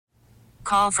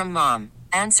Call from mom.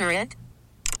 Answer it.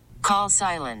 Call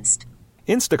silenced.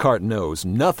 Instacart knows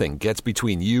nothing gets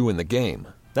between you and the game.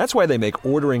 That's why they make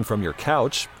ordering from your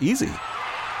couch easy.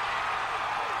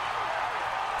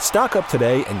 Stock up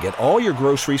today and get all your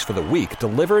groceries for the week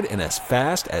delivered in as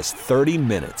fast as 30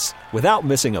 minutes without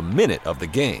missing a minute of the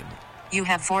game. You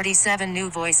have 47 new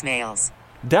voicemails.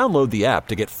 Download the app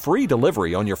to get free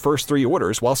delivery on your first 3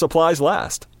 orders while supplies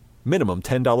last. Minimum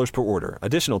 $10 per order.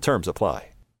 Additional terms apply.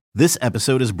 This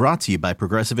episode is brought to you by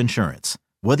Progressive Insurance.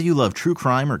 Whether you love true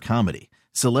crime or comedy,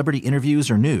 celebrity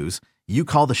interviews or news, you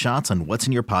call the shots on what's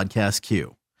in your podcast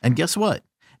queue. And guess what?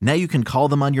 Now you can call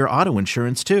them on your auto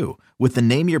insurance too with the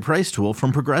Name Your Price tool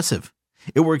from Progressive.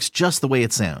 It works just the way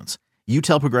it sounds. You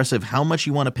tell Progressive how much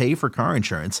you want to pay for car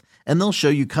insurance, and they'll show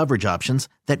you coverage options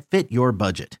that fit your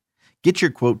budget. Get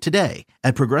your quote today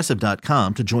at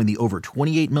Progressive.com to join the over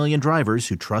 28 million drivers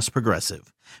who trust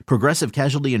Progressive. Progressive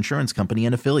Casualty Insurance Company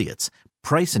and Affiliates.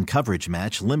 Price and coverage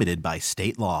match limited by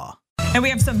state law. And we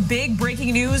have some big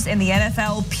breaking news in the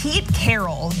NFL. Pete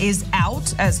Carroll is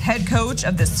out as head coach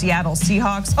of the Seattle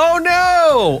Seahawks. Oh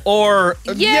no! Or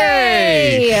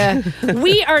yay!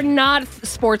 We are not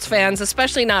sports fans,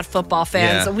 especially not football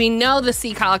fans. Yeah. We know the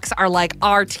Seahawks are like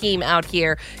our team out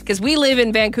here because we live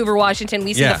in Vancouver, Washington.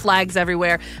 We see the flags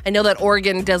everywhere. I know that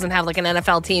Oregon doesn't have like an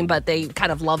NFL team, but they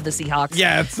kind of love the Seahawks.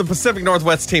 Yeah, it's the Pacific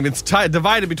Northwest team. It's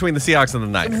divided between the Seahawks and the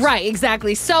Niners. Right,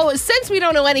 exactly. So since we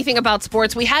don't know anything about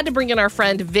sports, we had to bring in our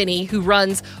friend Vinny, who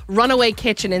runs Runaway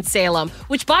Kitchen in Salem,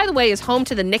 which, by the way, is home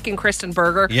to the Nick and Kristen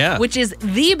burger, which is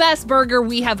the best burger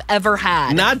we have ever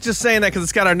had. Not just saying that because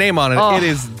it's got our name on it. Oh, it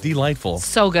is delightful.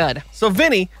 So good. So,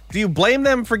 Vinny, do you blame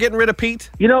them for getting rid of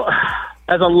Pete? You know,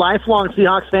 as a lifelong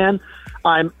Seahawks fan,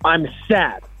 I'm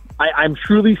sad. I'm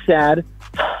truly sad.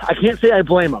 I can't say I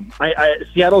blame them.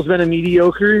 Seattle's been a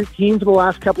mediocre team for the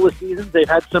last couple of seasons. They've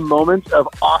had some moments of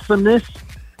awesomeness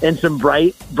and some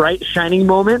bright, shining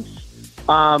moments.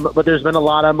 But there's been a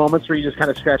lot of moments where you just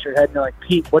kind of scratch your head and you're like,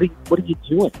 Pete, what are you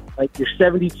doing? Like, you're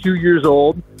 72 years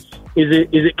old. Is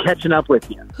it catching up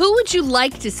with you? Who would you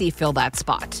like to see fill that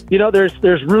spot? You know,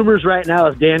 there's rumors right now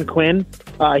of Dan Quinn.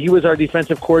 He was our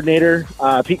defensive coordinator.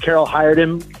 Pete Carroll hired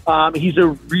him. He's a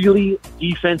really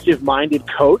defensive-minded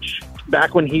coach.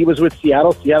 Back when he was with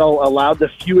Seattle, Seattle allowed the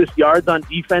fewest yards on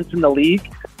defense in the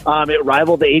league. It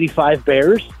rivaled the 85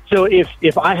 Bears. So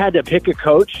if I had to pick a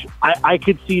coach, I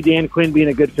could see Dan Quinn being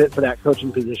a good fit for that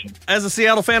coaching position. As a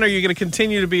Seattle fan, are you going to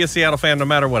continue to be a Seattle fan no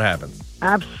matter what happens?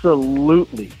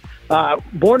 Absolutely.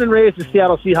 Born and raised a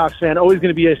Seattle Seahawks fan, always going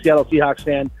to be a Seattle Seahawks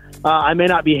fan. I may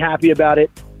not be happy about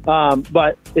it,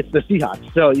 but it's the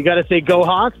Seahawks. So you got to say go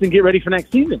Hawks and get ready for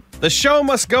next season. The show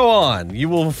must go on. You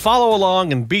will follow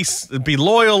along and be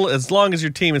loyal as long as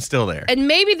your team is still there. And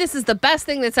maybe this is the best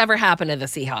thing that's ever happened to the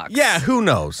Seahawks. Yeah, who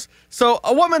knows? So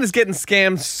a woman is getting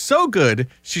scammed so good,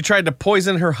 she tried to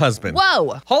poison her husband.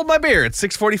 Whoa. Hold my beer at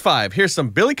 6:45. Here's some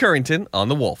Billy Currington on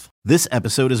The Wolf. This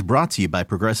episode is brought to you by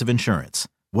Progressive Insurance.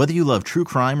 Whether you love true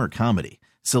crime or comedy,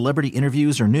 celebrity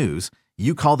interviews or news,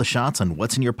 you call the shots on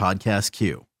what's in your podcast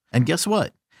queue. And guess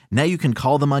what? Now you can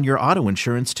call them on your auto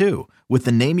insurance too with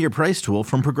the Name Your Price tool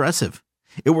from Progressive.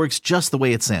 It works just the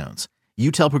way it sounds.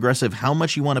 You tell Progressive how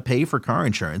much you want to pay for car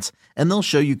insurance, and they'll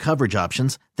show you coverage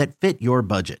options that fit your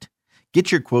budget. Get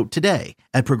your quote today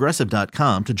at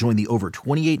Progressive.com to join the over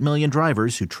 28 million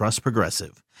drivers who trust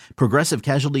Progressive. Progressive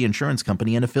Casualty Insurance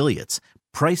Company and Affiliates.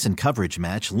 Price and coverage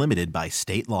match limited by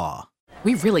state law.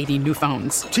 We really need new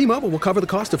phones. T-Mobile will cover the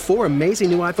cost of 4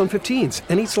 amazing new iPhone 15s,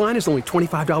 and each line is only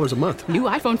 $25 a month. New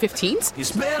iPhone 15s?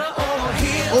 It's better over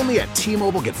here. Only at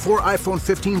T-Mobile, get 4 iPhone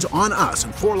 15s on us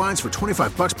and 4 lines for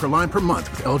 $25 per line per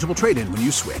month with eligible trade-in when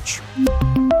you switch.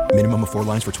 Minimum of 4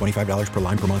 lines for $25 per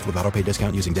line per month with autopay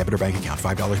discount using debit or bank account.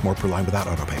 $5 more per line without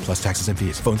autopay, plus taxes and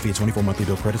fees. Phone fee at 24 monthly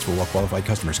bill credits for well-qualified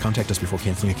customers. Contact us before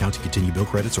canceling account to continue bill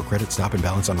credits or credit stop and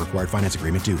balance on required finance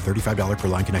agreement due. $35 per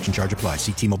line connection charge applies.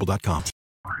 See T-Mobile.com.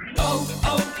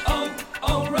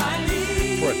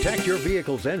 O'Reilly. Protect your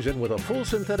vehicle's engine with a full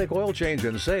synthetic oil change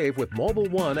and save with Mobil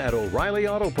 1 at O'Reilly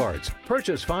Auto Parts.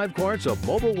 Purchase 5 quarts of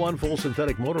Mobil 1 full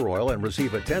synthetic motor oil and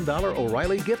receive a $10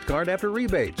 O'Reilly gift card after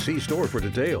rebate. See store for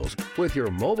details. With your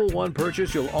Mobil 1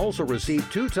 purchase, you'll also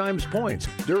receive 2 times points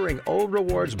during O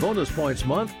Rewards Bonus Points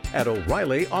Month at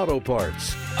O'Reilly Auto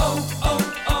Parts.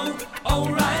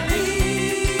 O'Reilly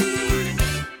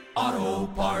Auto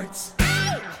Parts.